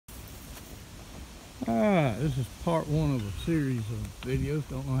This is part one of a series of videos.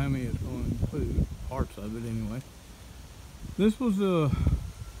 Don't know how many it's going to include. Parts of it anyway. This was a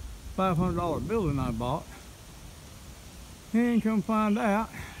 $500 building I bought. And come find out,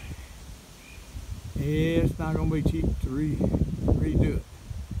 it's not going to be cheap to redo it.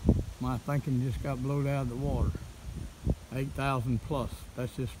 My thinking just got blown out of the water. 8,000 plus.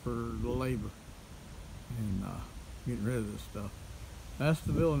 That's just for the labor and getting rid of this stuff. That's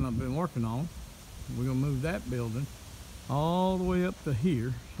the building I've been working on. We're gonna move that building all the way up to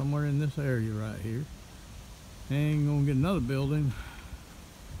here, somewhere in this area right here, and gonna get another building.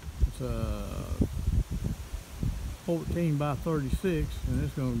 It's a 14 by 36, and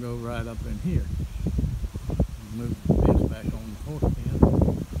it's gonna go right up in here. Move this back on the horse pen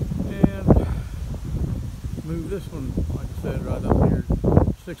and move this one, like I said, right up here,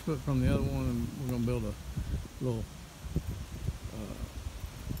 6 foot from the other one, and we're gonna build a little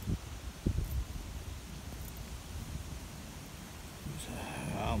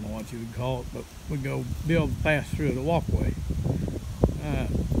I don't know what you would call it, but we go build pass through the walkway.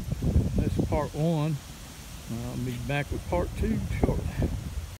 That's part one. I'll be back with part two shortly.